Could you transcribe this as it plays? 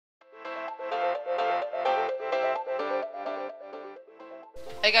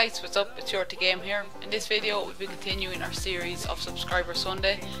Hey guys, what's up? It's YourHowToGame here. In this video we'll be continuing our series of Subscriber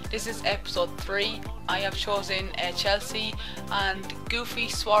Sunday. This is episode 3. I have chosen Chelsea and Goofy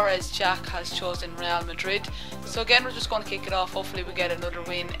Suarez Jack has chosen Real Madrid. So again, we're just going to kick it off. Hopefully we get another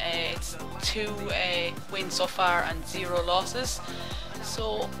win. It's 2 wins so far and 0 losses.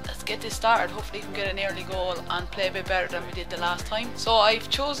 So let's get this started. Hopefully we can get an early goal and play a bit better than we did the last time. So I've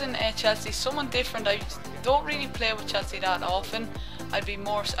chosen Chelsea, someone different. I don't really play with Chelsea that often.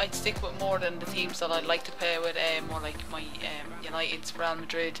 I'd stick with more than the teams that I'd like to play with, more like my United's, Real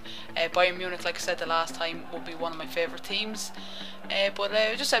Madrid, Bayern Munich, like I said the last time, would be one of my favourite teams. But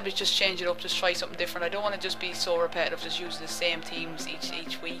I just said we'd just change it up, just try something different. I don't want to just be so repetitive, just use the same teams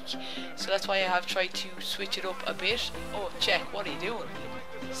each week. So that's why I have tried to switch it up a bit. Oh, check, what are you doing?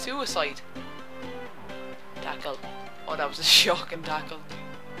 Suicide. Tackle. Oh, that was a shocking tackle.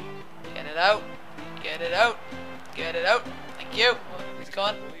 Get it out. Get it out. Get it out. Thank you. He's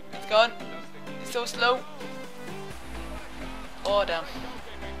gone. He's gone. He's so slow. Oh, damn.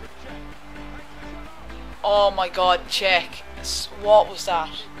 Oh my god, check. What was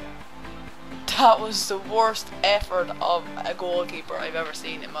that? That was the worst effort of a goalkeeper I've ever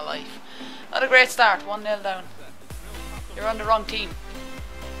seen in my life. Not a great start. 1-0 down. You're on the wrong team.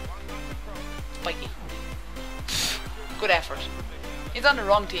 Spiky. Good effort. He's on the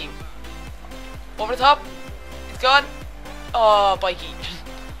wrong team. Over the top. He's gone. Oh, Bikey.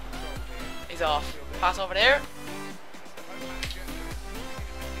 He's off. Pass over there.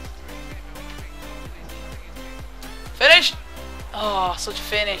 Finish! Oh, such a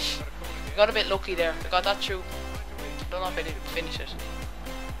finish. I got a bit lucky there. I got that through. I don't know if I did finish it.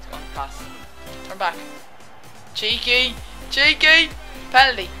 It's gone. Pass. Turn back. Cheeky! Cheeky!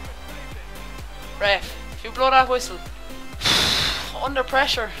 Penalty. Ref, if you blow that whistle. Under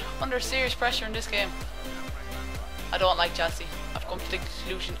pressure. Under serious pressure in this game. I don't like Chelsea. I've come to the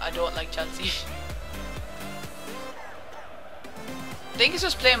conclusion I don't like Chelsea. I think it's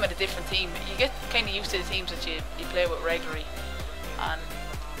just playing with a different team. You get kind of used to the teams that you play with regularly. And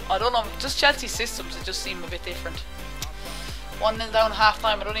I don't know, just Chelsea's systems, it just seem a bit different. 1-0 down half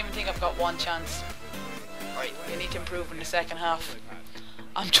time. I don't even think I've got one chance. Right, we need to improve in the second half.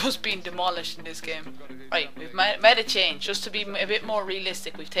 I'm just being demolished in this game. Right, we've made a change just to be a bit more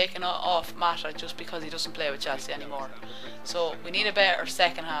realistic. We've taken off Mata just because he doesn't play with Chelsea anymore. So we need a better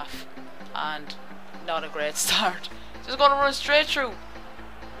second half and not a great start. Just going to run straight through.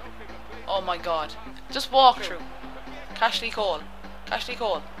 Oh my god. Just walk through. Cashley Cole. Cashley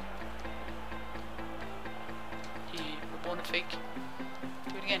Cole. We're a fig.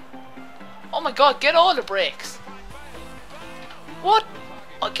 Do it again. Oh my god, get all the breaks. What?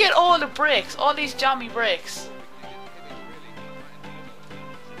 I'll get all the breaks, all these jammy breaks.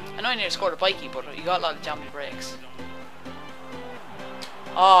 I know I need to score the bikey, but you got a lot of jammy breaks.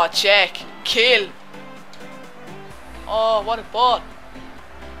 Oh, check. Kill. Oh, what a ball.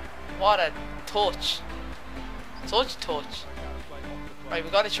 What a touch. Such a touch. Right,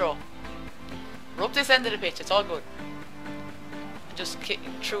 we got a throw. We're up this end of the pitch, it's all good. Just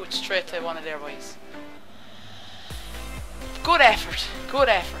threw it straight to one of their boys. Good effort, good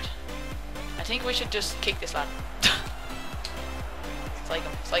effort. I think we should just kick this lad. Psych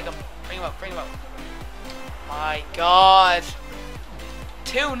him, bring him out, bring him out. My god.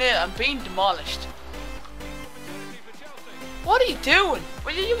 2-0, I'm being demolished. What are you doing?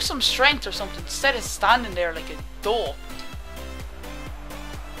 Will you use some strength or something instead of standing there like a dope?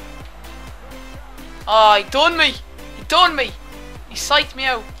 Oh, he done me. He done me. He psyched me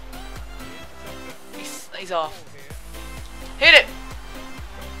out. He's off. Hit it!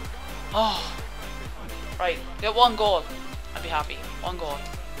 Oh. Right, get one goal. I'd be happy. One goal.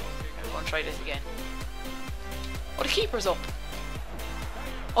 We're going to try this again. Oh, the keeper's up.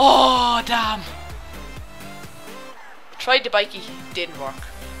 Oh, damn. Tried the bikey. Didn't work.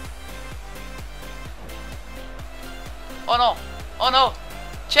 Oh, no. Oh, no.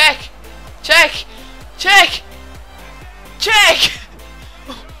 Check. Check. Check. Check.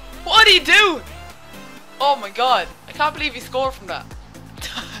 What are you doing? Oh, my God. I can't believe he scored from that.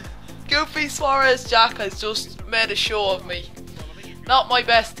 Goofy Suarez Jack has just made a show of me. Not my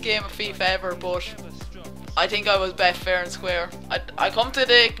best game of FIFA ever, but I think I was bet fair and square. I come to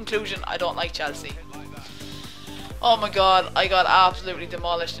the conclusion I don't like Chelsea. Oh my god, I got absolutely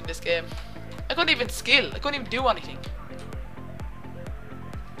demolished in this game. I couldn't even skill. I couldn't even do anything.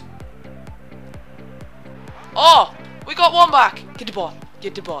 Oh, we got one back. Get the ball.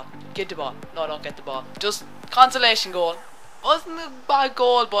 Get the ball. Get the ball. No, don't get the ball. Just consolation goal. Wasn't a bad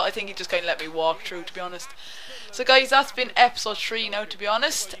goal, but I think he just kind of let me walk through, to be honest. So guys, that's been episode 3 now, to be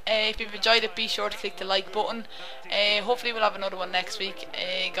honest. If you've enjoyed it, be sure to click the like button. Hopefully we'll have another one next week.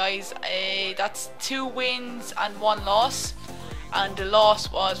 Guys, that's 2 wins and 1 loss, and the loss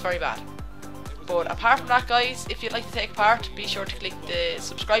was very bad. But apart from that guys, if you'd like to take part, be sure to click the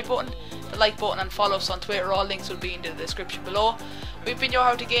subscribe button, the like button, and follow us on Twitter. All links will be in the description below. We've been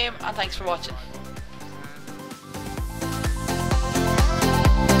YourHowToGame, and thanks for watching.